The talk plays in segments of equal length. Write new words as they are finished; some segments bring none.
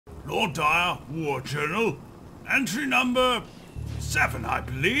Lord Diar, War Journal. Entry number 7, I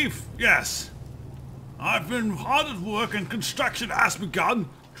believe. Yes. I've been hard at work and construction has begun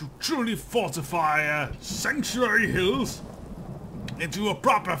to truly fortify Sanctuary Hills into a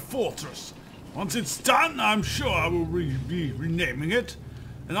proper fortress. Once it's done, I'm sure I will be renaming it.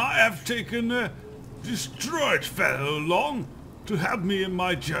 And I have taken a destroyed fellow along to help me in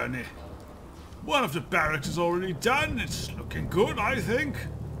my journey. One of the barracks is already done. It's looking good, I think.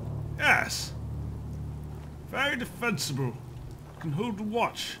 Yes. Very defensible. Can hold the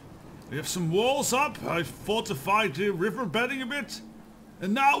watch. We have some walls up. I've fortified the river bedding a bit.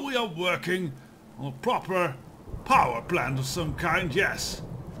 And now we are working on a proper power plant of some kind, yes.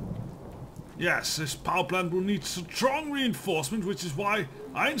 Yes, this power plant will need strong reinforcement, which is why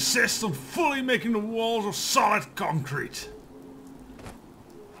I insist on fully making the walls of solid concrete.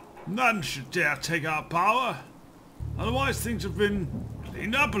 None should dare take our power. Otherwise things have been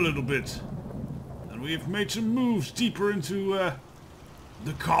cleaned up a little bit. And we have made some moves deeper into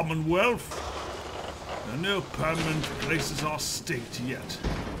the Commonwealth. There are no permanent places or state yet.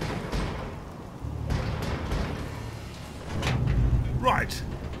 Right.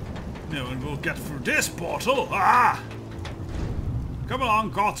 Now and we'll get through this portal. Ah! Come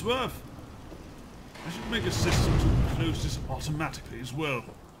along, Cotsworth. I should make a system to close this automatically as well.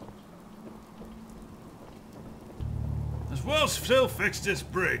 As well still fix this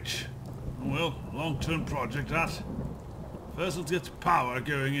bridge. Oh well, long-term project that. First let's get the power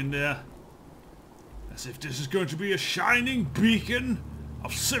going in there. As if this is going to be a shining beacon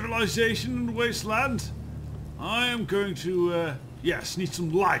of civilization in the wasteland. I am going to, yes, need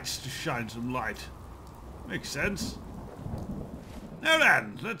some lights to shine some light. Makes sense. Now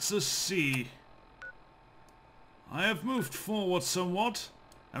then, let's just see. I have moved forward somewhat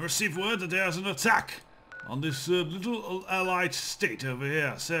and received word that there's an attack on this little allied state over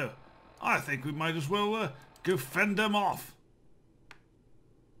here. So, I think we might as well go fend them off.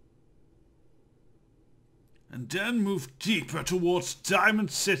 And then move deeper towards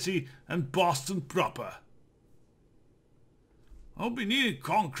Diamond City and Boston proper. I'll be needing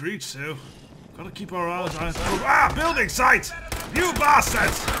concrete, so gotta keep our eyes on... Ah! Building site! You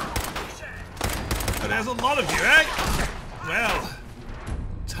bastards! But there's a lot of you, eh? Well,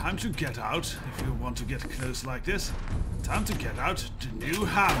 time to get out, if you want to get close like this. Time to get out the new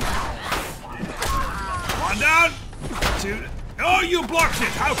hammer. One down! Two... Oh, you blocked it!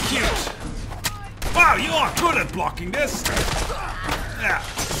 How cute! Wow, you are good at blocking this! Yeah,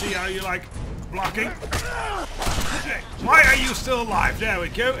 see how you like blocking? Why are you still alive? There we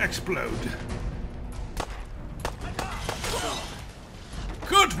go, explode.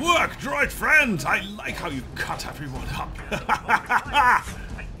 Good work, droid friend! I like how you cut everyone up.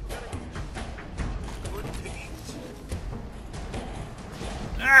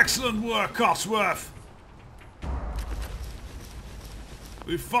 Excellent work, Cotsworth!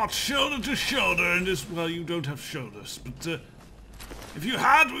 We fought shoulder to shoulder in this... Well, you don't have shoulders, but if you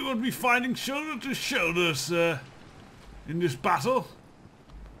had, we would be fighting shoulder to shoulders in this battle.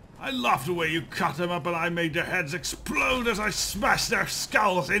 I love the way you cut them up and I made their heads explode as I smashed their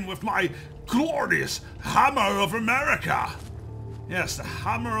skulls in with my glorious Hammer of America. Yes, the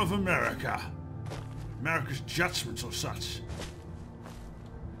Hammer of America. America's judgments or such.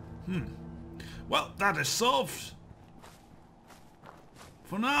 Well, that is solved.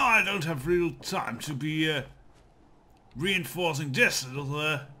 For now, I don't have real time to be reinforcing this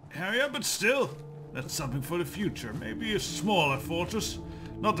little area, but still, that's something for the future. Maybe a smaller fortress,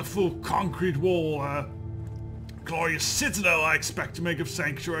 not the full concrete wall, glorious citadel I expect to make of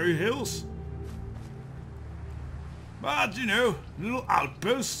Sanctuary Hills. But, you know, a little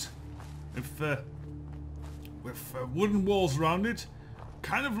outpost with wooden walls around it,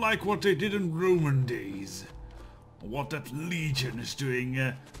 kind of like what they did in Roman days. What that Legion is doing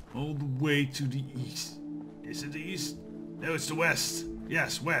all the way to the east. Is it the east? No, it's the west.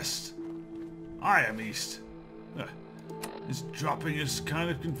 Yes, west. I am east. This dropping is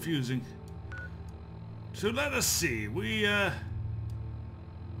kind of confusing. So let us see. We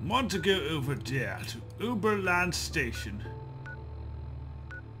want to go over there to Uberland Station.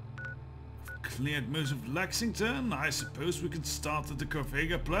 Cleared most of Lexington. I suppose we can start at the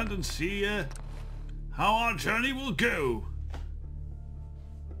Corvega plant and see how our journey will go.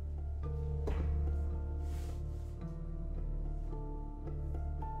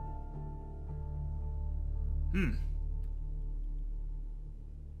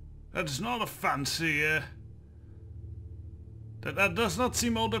 That is not a fancy, that does not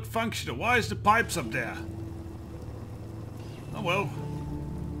seem all that functional. Why is the pipes up there? Oh well.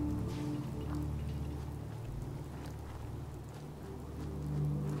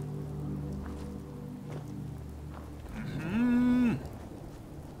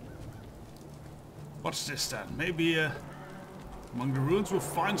 What's this then? Maybe among the ruins we'll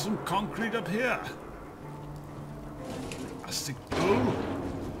find some concrete up here. Plastic bowl.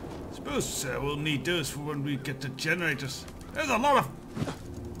 Suppose we'll need those for when we get the generators. There's a lot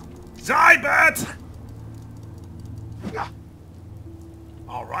of... Die, bird!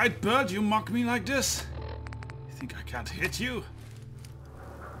 Alright, bird, you mock me like this? You think I can't hit you?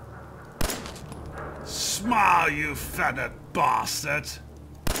 Smile, you feathered bastard!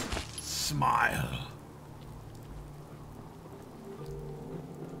 Smile.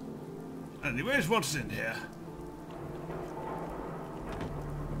 Anyways, what's in here?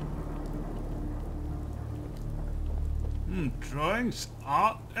 Drawings?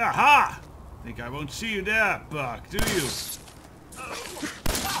 Art? Aha! Think I won't see you there, Buck, do you?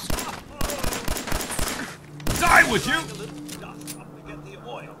 Die, would you?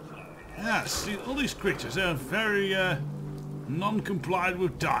 Yeah, see, all these creatures are very, non-compliant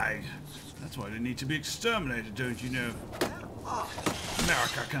with dying. That's why they need to be exterminated, don't you know?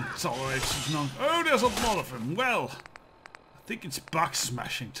 America can tolerate such non... Oh, there's a lot of them. Well, I think it's bug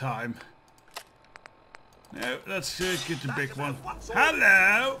smashing time. No, let's get the big one.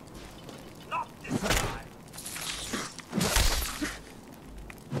 Hello!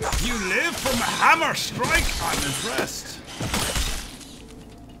 You live from a hammer strike? I'm impressed.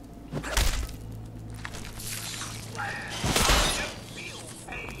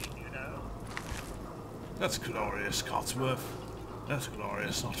 That's glorious, Cotsworth. That's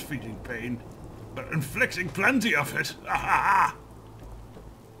glorious, not feeling pain, but inflicting plenty of it.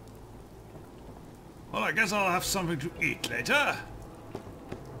 Well, I guess I'll have something to eat later.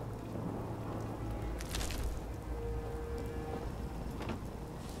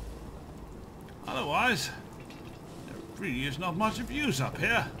 Otherwise, there really is not much of use up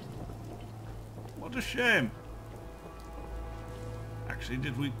here. What a shame. Actually,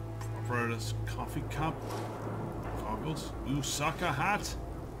 did we prefer this coffee cup? Goggles? Usaka hat?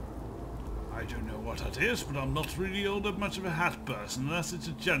 I don't know what that is, but I'm not really all that much of a hat person, unless it's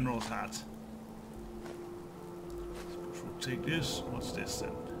a general's hat. Suppose we'll take this. What's this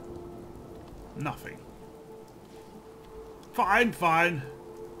then? Nothing. Fine, fine.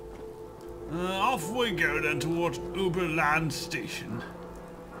 Off we go then towards Uberland Station.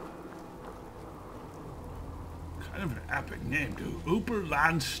 Kind of an epic name, too.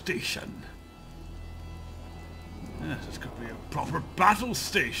 Uberland Station. Yes, this could be a proper battle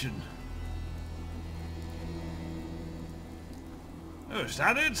station. Oh, is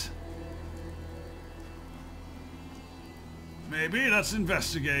that it? Maybe, let's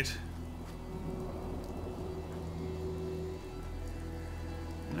investigate.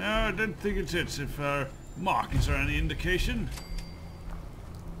 No, I don't think it's it, if our markings are any indication.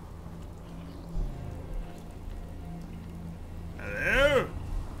 Hello?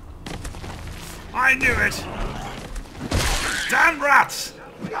 I knew it! Damn rats!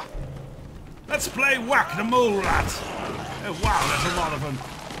 Let's play whack the mole rat! Oh wow, there's a lot of them.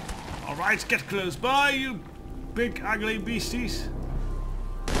 Alright, get close by, you big ugly beasties.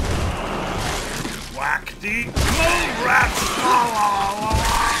 Whack the mole rat!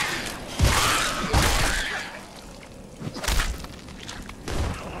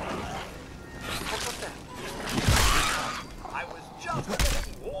 I was just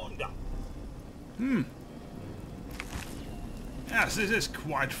getting warmed up. Yes, this is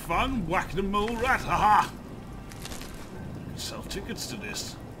quite fun. Whack the mole rat, haha! Sell tickets to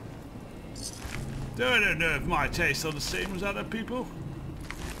this. Though I don't know if my tastes are the same as other people.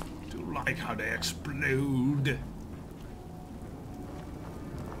 Do like how they explode.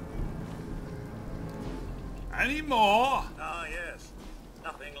 Any more? Ah, yes.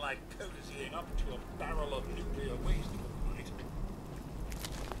 Nothing like cozying up to a barrel of nuclear waste for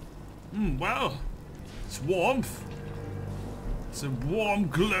the night. Well, it's warmth. It's a warm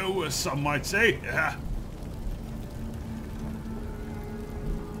glow, as some might say. Yeah.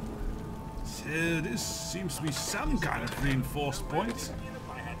 So this seems to be some kind of reinforced point.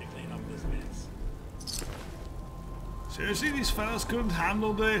 I had to clean up this mess. Seriously, these fellas couldn't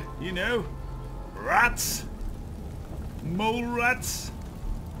handle the, you know, rats? Mole rats?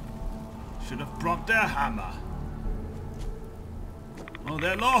 Should have brought their hammer. Oh,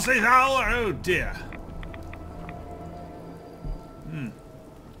 they lost his hour! Oh dear.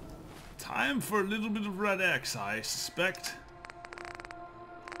 Time for a little bit of red X, I suspect.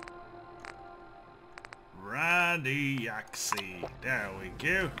 Radiaxy. There we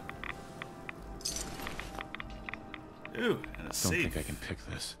go. Ooh, and a safe. Don't think I can pick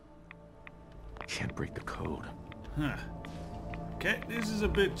this. Can't break the code. Huh. Okay, this is a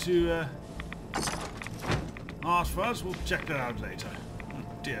bit too hard for us. We'll check that out later. Oh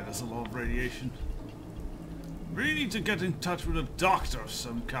dear, there's a lot of radiation. really need to get in touch with a doctor of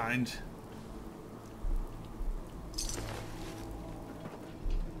some kind.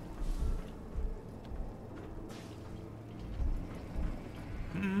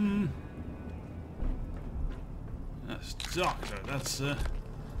 That's doctor. That's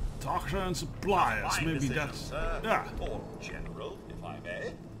doctor and suppliers. Fine Maybe decision, that's sir. yeah. Or general, if I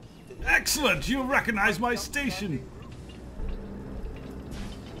may. Excellent. You recognize my station.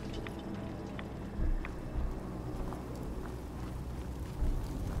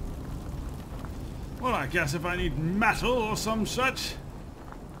 Well, I guess if I need metal or some such,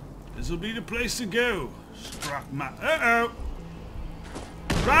 this will be the place to go. Scrap metal. Uh-oh!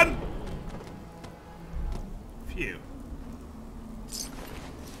 Run! Phew.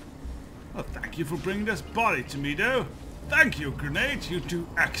 Well, thank you for bringing this body to me, though. Thank you, Grenades. You do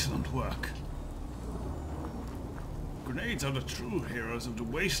excellent work. Grenades are the true heroes of the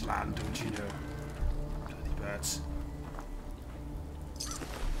wasteland, don't you know? Bloody birds.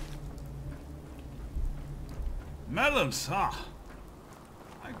 Melons, huh?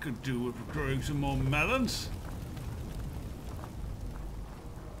 I could do with growing some more melons.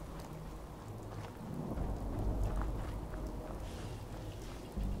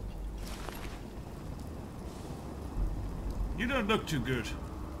 You don't look too good.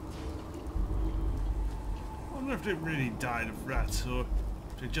 I wonder if they really died of rats or if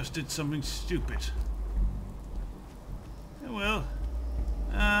they just did something stupid. Oh well.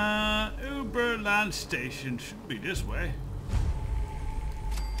 Uberland Station should be this way.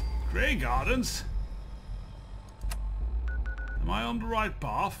 Grey Gardens? Am I on the right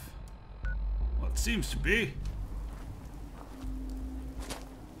path? Well, it seems to be.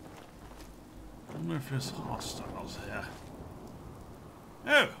 I wonder if there's hostiles here.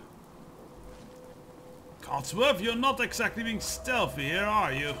 Oh! Cotsworth, you're not exactly being stealthy here,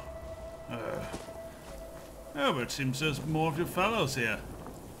 are you? Oh, but it seems there's more of your fellows here.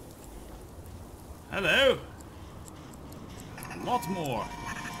 Hello! A lot more.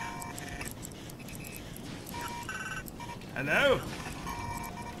 Hello?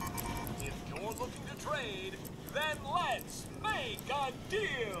 If you're looking to trade, then let's make a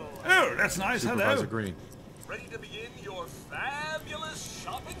deal! Oh, that's nice. Supervisor Hello. Green. Ready to begin your fabulous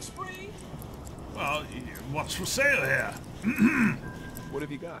shopping spree? Well, what's for sale here? What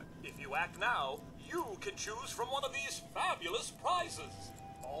have you got? If you act now, you can choose from one of these fabulous prizes.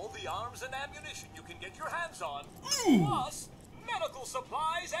 All the arms and ammunition you can get your hands on, plus medical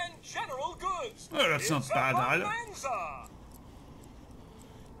supplies and general goods. Oh, that's not bad either. bonanza.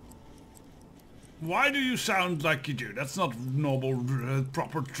 Why do you sound like you do? That's not normal,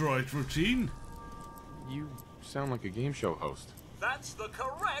 proper droid routine. You sound like a game show host. That's the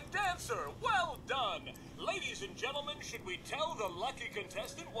correct answer. Well done. Ladies and gentlemen, should we tell the lucky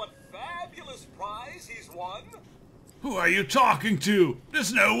contestant what fabulous prize he's won? Who are you talking to?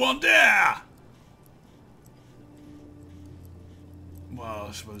 There's no one there! Well,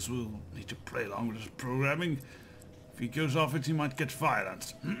 I suppose we'll need to play along with his programming. If he goes off it, he might get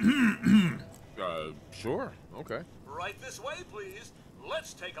violent. Sure. Okay. Right this way, please.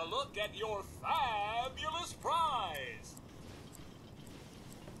 Let's take a look at your fabulous prize.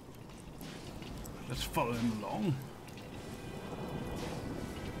 Let's follow him along.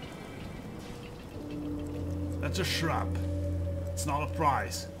 That's a shrub. It's not a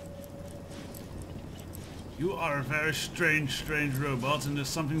prize. You are a very strange robot, and there's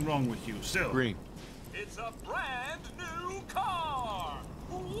something wrong with you. Still. Green. It's a brand new car.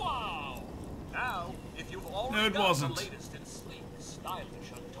 Wow. Now, if you've already got wasn't. the latest in sleek, stylish,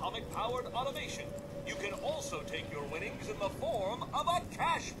 atomic-powered automation, you can also take your winnings in the form of a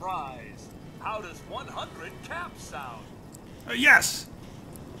cash prize. How does 100 caps sound? Yes!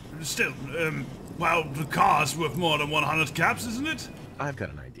 Still, well, the car's worth more than 100 caps, isn't it? I've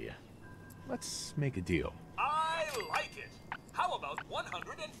got an idea. Let's make a deal. I like it. How about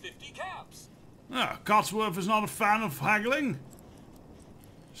 150 caps? Ah, Cotsworth is not a fan of haggling.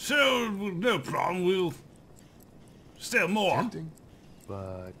 So, no problem, we'll... Still more. Tempting.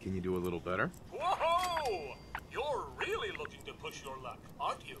 But can you do a little better? Whoa! You're really looking to push your luck,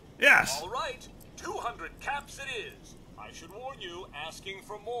 aren't you? Yes. All right, 200 caps it is. I should warn you, asking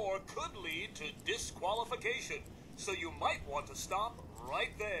for more could lead to disqualification, so you might want to stop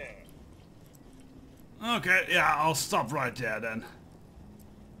right there. Okay, yeah, I'll stop right there then.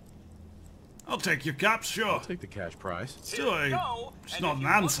 I'll take your caps, sure. I'll take the cash prize. Still, Here you go. it's And not if an you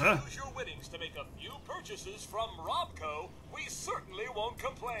want answer. to use your winnings to make a few purchases from Robco, we certainly won't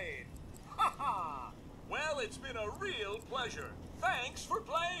complain. Ha ha! Well, it's been a real pleasure. Thanks for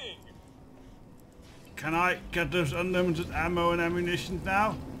playing. Can I get those unlimited ammo and ammunition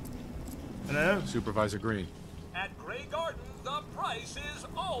now? Hello? Supervisor Green. At Grey Garden, the price is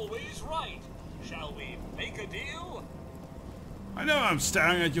always right. Shall we make a deal? I know I'm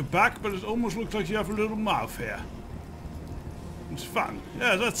staring at your back, but it almost looks like you have a little mouth here. It's fun.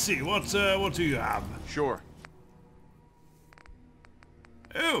 Yeah, let's see. What do you have? Sure.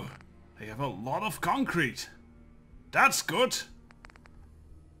 Oh, they have a lot of concrete. That's good.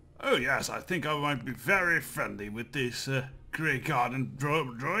 Oh yes, I think I might be very friendly with these Grey Garden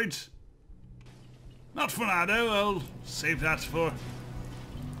droids. Not for now though, I'll save that for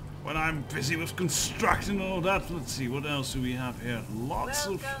when I'm busy with construction and all that. Let's see, what else do we have here? Lots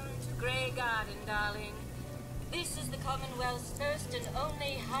of... Welcome to Grey Garden, darling. This is the Commonwealth's first and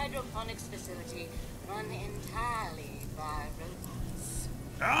only hydroponics facility run entirely by robots.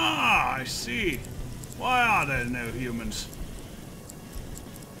 Ah, I see. Why are there no humans?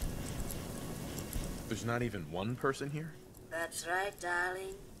 There's not even one person here? That's right,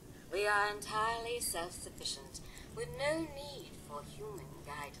 darling. We are entirely self-sufficient, with no need for human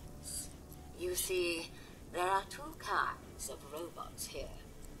guidance. You see, there are two kinds of robots here.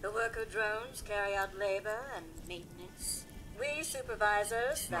 The worker drones carry out labor and maintenance. We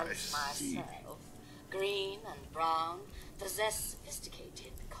supervisors, that is myself, green and brown, possess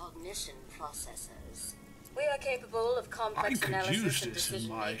sophisticated cognition processors. We are capable of complex analysis and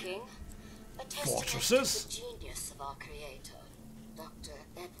decision-making. A testament to Fortresses? the genius of our creator, Dr.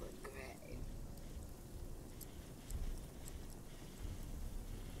 Edward Gray.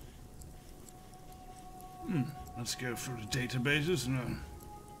 Let's go through the databases.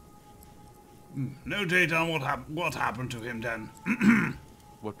 No data on what happened to him then.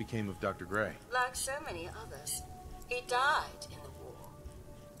 What became of Dr. Gray? Like so many others, he died in the war.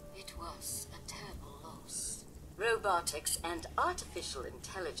 It was a terrible loss. Robotics and artificial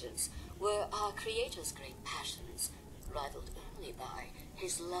intelligence were our creator's great passions, rivaled only by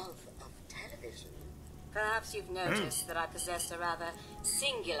his love of television. Perhaps you've noticed that I possess a rather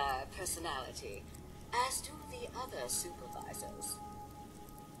singular personality, as do the other supervisors.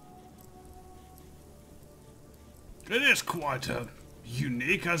 It is quite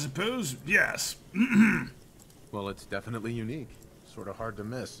unique, I suppose. Yes. Well, it's definitely unique. Sort of hard to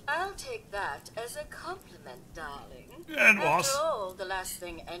miss. I'll take that as a compliment, darling. Yeah, it was. After all, the last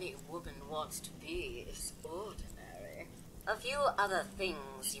thing any woman wants to be is ordinary. A few other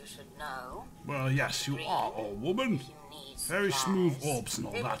things you should know. Well, yes, you are a woman. If you need Very supplies, smooth orbs and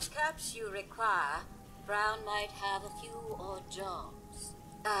all if that. it's caps you require, Brown might have a few odd jobs.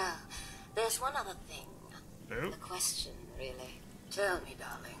 There's one other thing. Oh? A question, really. Tell me,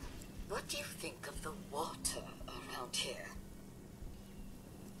 darling, what do you think of the water around here?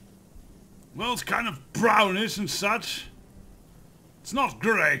 Well, it's kind of brownish and such. It's not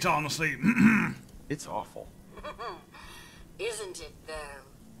great, honestly. It's awful. Isn't it, though?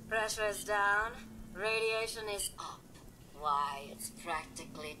 Pressure's down, radiation is up. Why, it's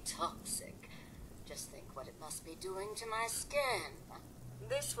practically toxic. Just think what it must be doing to my skin.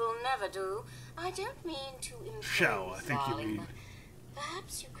 This will never do. I don't mean to impose, Shall, I think you darling, mean. but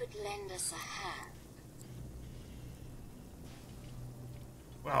perhaps you could lend us a hand.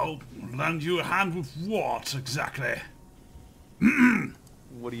 Well, lend you a hand with what, exactly?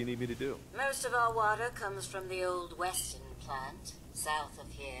 What do you need me to do? Most of our water comes from the old Weston plant, south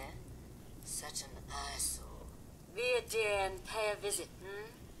of here. Such an eyesore. Be a dear and pay a visit,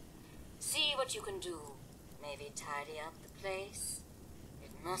 See what you can do. Maybe tidy up the place. It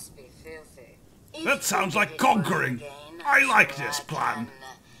must be filthy. If That sounds you like get it conquering. going again, I I'm like sure this I plan. can,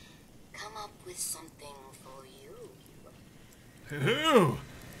 come up with something for you. Oh,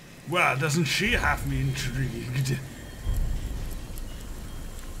 well, doesn't she have me intrigued?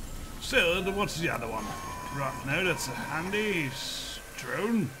 So, what's the other one? Right, no, that's a handy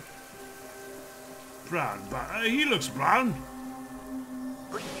drone. Brown, but he looks brown.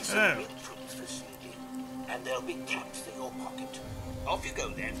 Bring me some Oh. meat fruits for seeding, and there'll be caps for your pocket. Off you go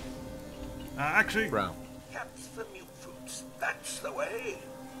then. Actually, Brown. Caps for mute fruits. That's the way.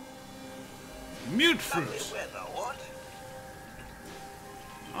 mute Lovely fruit. weather, what?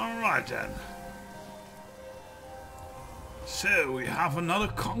 Alright then. So, we have another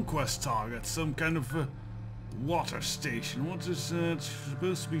conquest target, some kind of water station. What is it's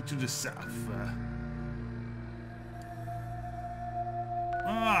supposed to be to the south?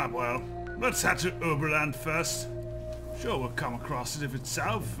 Well, let's head to Oberland first. Sure, we'll come across it if it's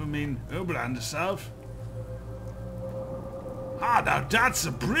south. I mean, Oberland is south. Ah, now that's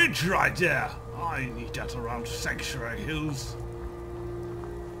a bridge right there. I need that around Sanctuary Hills.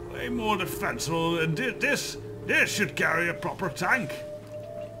 Way more defensible than this. This should carry a proper tank.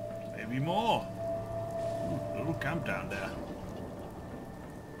 Maybe more. Ooh, little camp down there.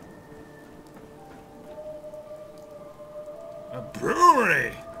 A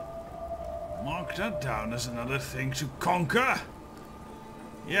brewery! Mark that down as another thing to conquer.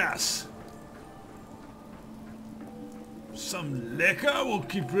 Yes. Some liquor will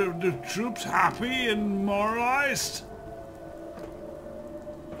keep the troops happy and moralized.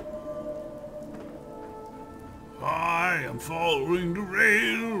 I am following the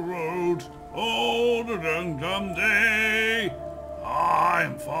railroad all the dum-dum day. I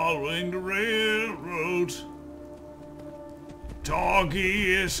am following the railroad.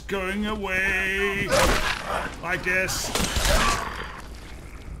 Doggy is going away. Like this.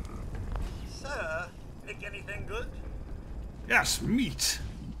 Sir, pick anything good? Yes, meat.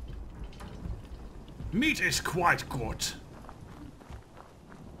 Meat is quite good.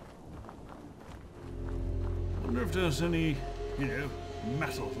 Wonder if there's any, you know,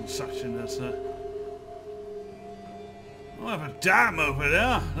 metals and such in this. I'll have a dam over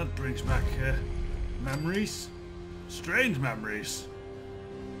there. That brings back memories. Strange memories.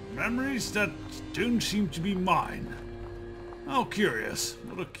 Memories that don't seem to be mine. How curious.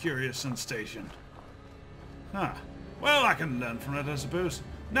 What a curious sensation. Huh. Well, I can learn from it, I suppose.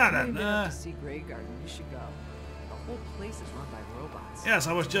 Now then, to see Grey Garden, we should go. The whole place is run by robots. yes,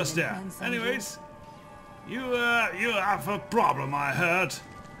 I was just there. Anyways, you have a problem, I heard.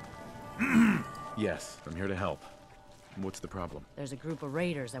 Yes, I'm here to help. What's the problem? There's a group of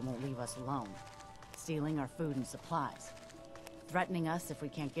raiders that won't leave us alone. Stealing our food and supplies. Threatening us if we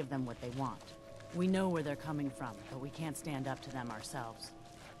can't give them what they want. We know where they're coming from, but we can't stand up to them ourselves.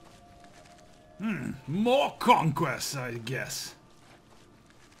 More conquests, I guess.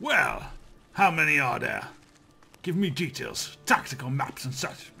 Well, how many are there? Give me details, tactical maps and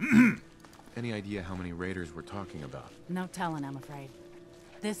such. Any idea how many raiders we're talking about? No telling, I'm afraid.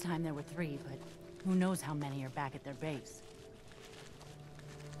 This time there were 3, but who knows how many are back at their base.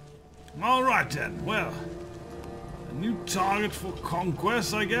 Alright then, well. A new target for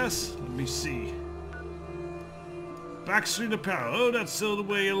conquest, I guess? Let me see. Backstreet Apparel. Oh, that's still the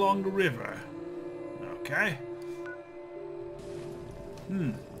way along the river. Okay.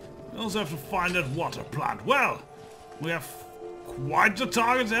 We also have to find that water plant. Well, we have quite the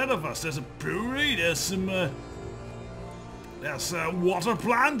target ahead of us. There's a brewery, there's some, there's a water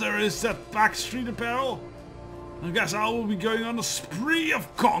plant, there is that Backstreet Apparel. I guess I will be going on a spree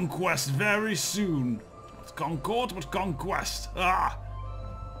of conquest very soon. Not Concord, but conquest. Ah!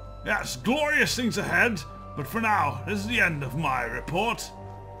 Yes, glorious things ahead, but for now, this is the end of my report.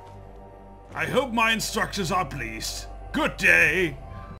 I hope my instructors are pleased. Good day!